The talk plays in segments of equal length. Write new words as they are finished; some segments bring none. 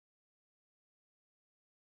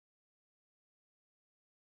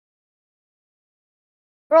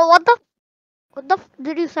Bro, what the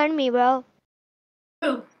did you send me, bro?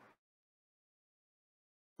 Who?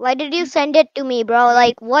 Why did you send it to me, bro?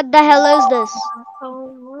 Like, what the hell is this?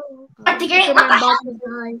 What the game? What the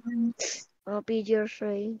hell? PG or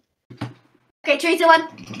free. Okay, 3, 2, 1.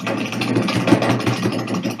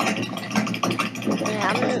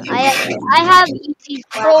 Yeah, I have easy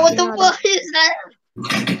stuff. Bro, what the fuck is that?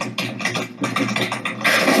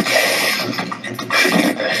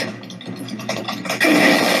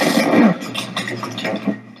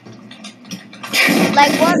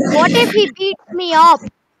 Like, what if he beats me up?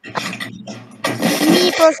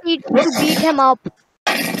 Me proceeds to beat him up.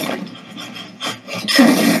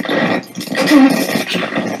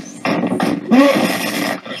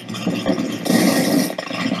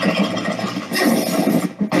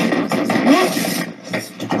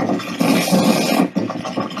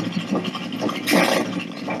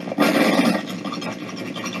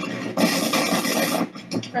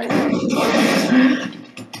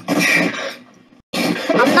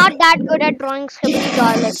 I'm not that good at drawing skibidi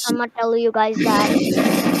toilets. I'm not telling you guys that.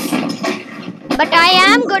 But I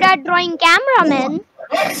am good at drawing cameramen.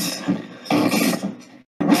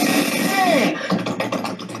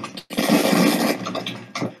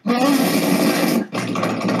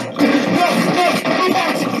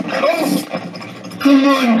 Come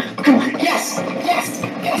on. Yes. Yes.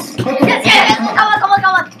 Yes. Yes. Yes. Come on. Come on.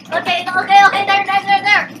 Come on. Okay. Okay. Okay. There.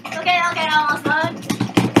 Okay. Okay. Almost done.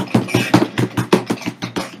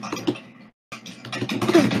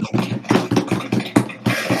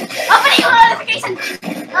 Opening notification.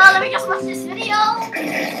 Let me just watch this video.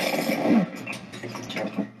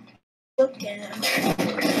 Okay.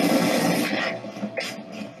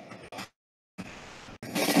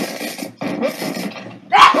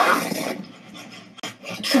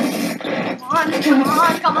 Come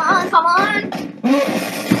on. Come on. Come on.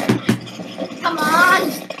 Come on.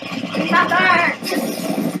 Faster.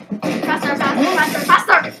 Faster. Faster. Faster.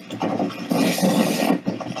 Faster.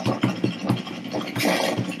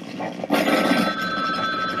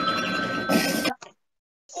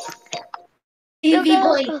 TV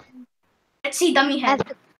boy. Let's see dummy head.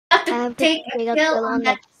 Have to take a kill on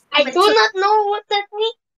that. I do not know what that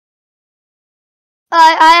means.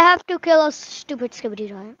 I have to kill a stupid skibidi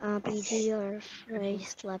toilet. PG or free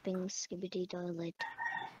slapping skibidi toilet.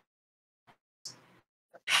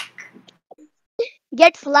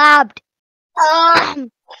 Get slapped. That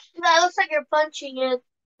looks like you're punching it.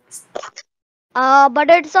 But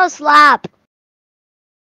it's a slap.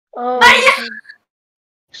 Oh.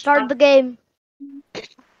 Start the game.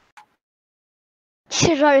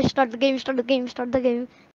 Sorry, start the game. Started.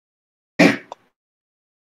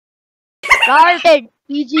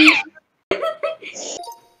 PG.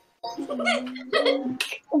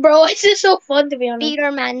 Bro, it's just so fun to be honest.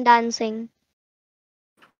 Peter Man dancing.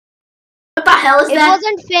 What the hell is It that?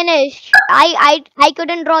 wasn't finished. I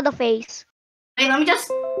couldn't draw the face. Wait, let me just.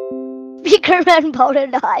 Speaker Man about to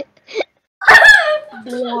die.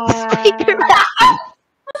 Speaker Man.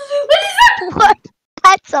 What is that? What?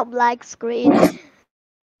 That's a black screen.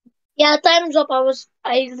 Yeah, time's up. I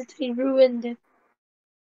literally ruined it.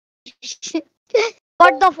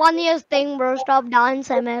 What the funniest thing, bro? Stop dance,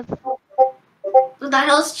 MF. What the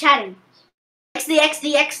hell is chatting?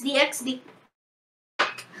 XD.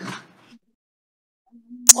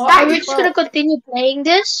 Are we just gonna continue playing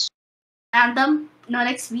this? Anthem. No,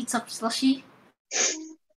 next beats up slushy.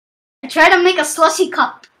 I try to make a slushy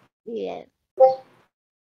cup. Yeah.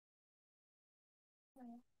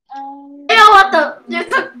 You know what? You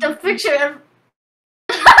took the picture of.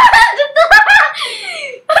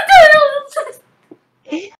 What the hell is this?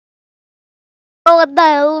 Oh, what the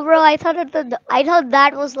hell, bro? I thought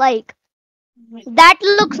that was like. That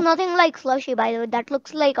looks nothing like slushy, by the way. That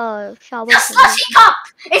looks like a shower. It's a slushy cup.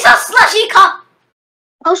 It's a slushy cup.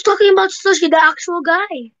 I was talking about Slushy, the actual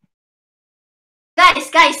guy.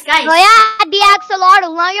 Guys. Oh yeah, the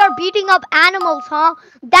axolotl. Now you're beating up animals, huh?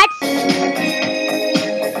 That's with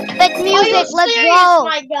music. Let's go,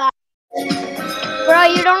 my guy? bro.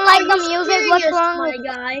 You don't like the music? What's wrong my with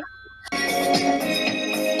guy?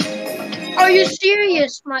 Are you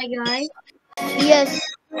serious, my guy? Yes.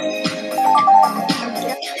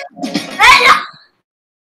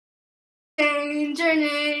 Change your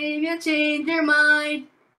name, you change your mind.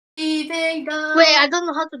 Wait, I don't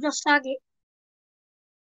know how to just tag it.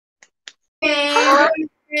 You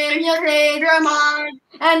change your mind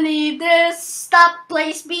and leave this stop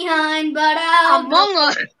place behind. But Among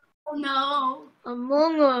Us. Oh no.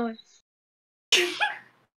 Among Us.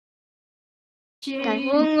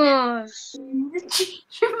 Among Us. How am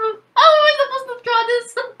I supposed to draw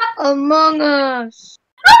this? Among Us.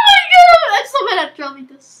 Oh my god, I'm so a minute, throw me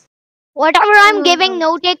this. Whatever I'm giving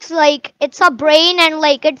Notix, like it's a brain and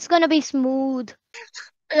like it's gonna be smooth.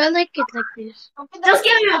 I like it like this. Just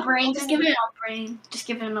give him a brain. Just give him a brain. Just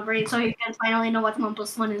give him a brain so he can finally know what 1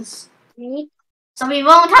 + 1 is. So we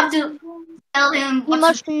won't have to tell him He what.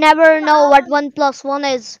 must never know what 1 + 1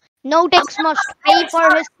 is. Notix must pay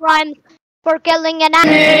for his crime for killing an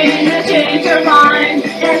Change your mind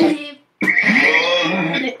and leave.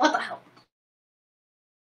 What the hell?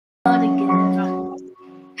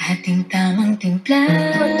 Ating tamang timpla.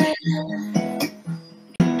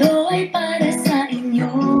 Ito ay para sa inyo.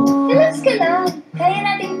 Relax ka lang. Kaya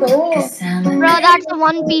natin to. Kasama Bro, that's a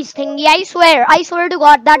One Piece thingy. I swear to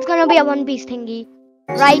God, that's gonna be a One Piece thingy.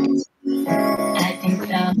 Right? ating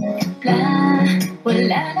tamang timpla.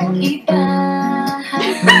 Wala nang iba.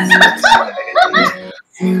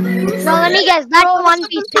 Bro, let me guess. That's the One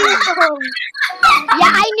Piece thingy.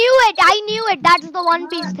 Yeah, I knew it. That's the One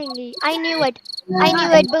Piece thingy. I knew it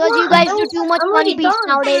because you guys do too much One Piece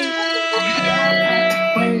nowadays.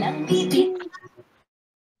 Walang bibig.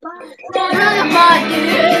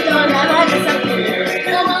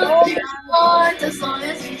 As long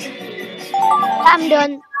as you do. I'm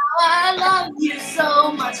done. I love you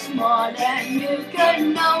so much more than you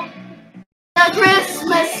could know. The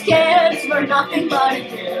Christmas gifts were nothing but a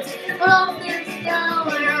gift. But all this down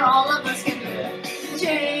where all of us can live.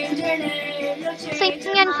 Change your name, you'll Sing change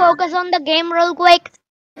your and mind. focus on the game real quick.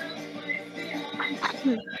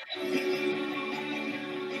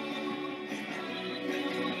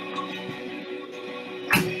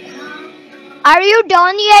 Are you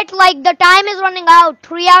done yet? Like the time is running out.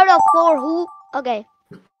 3 out of 4. Who? Okay.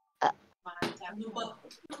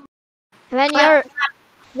 When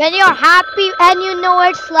you're happy and you know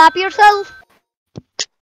it, slap yourself.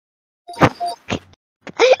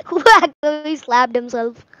 Who actually slapped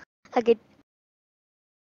himself? Okay.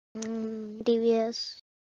 TVS.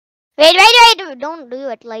 Wait! Don't do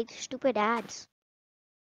it like stupid ads.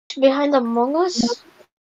 Behind Among Us?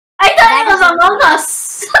 I thought it was Among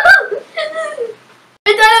Us.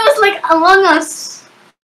 I thought it was like Among Us.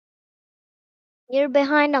 You're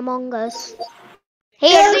behind Among Us.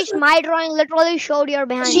 Hey, at least my drawing literally showed you're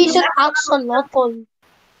behind. Season Axolotl.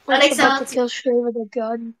 Alexa, Alex about to kill Shrey with a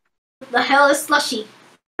gun. What the hell is Slushy?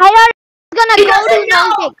 I was gonna He go to doesn't know!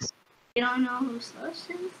 Notix. You don't know who Slush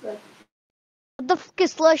is? What the fuck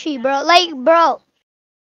is Slushy, bro? Like, bro.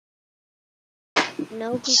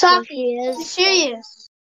 No, who Slushy Be is. serious.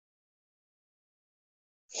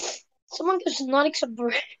 Someone gives Notix a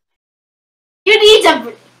break. You need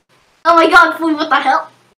a. Oh my god, food, what the hell?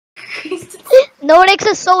 Notix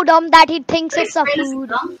is so dumb that he thinks it's a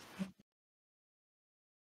food.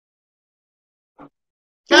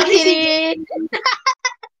 Don't you see?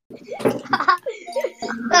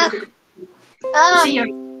 See your.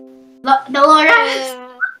 The Lorax.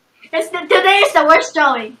 Today is the worst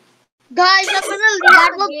drawing. Guys, I'm gonna leave.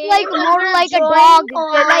 That looks like more like a dog.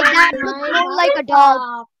 Like that looks more like a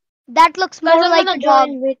dog. That looks more like a dog.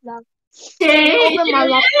 Wait, love. Open my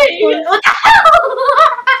laptop. What the hell?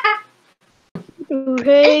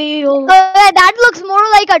 Hey, That looks more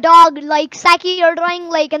like a dog. Like Saki, you're drawing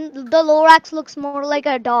like, and the Lorax looks more like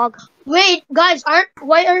a dog. wait, guys,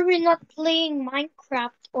 why are we not playing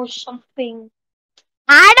Minecraft or something?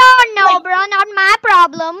 I don't know, bro. Not my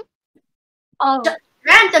problem. Oh,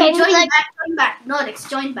 Random, Can you, join like- back. Nodix,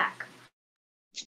 join back.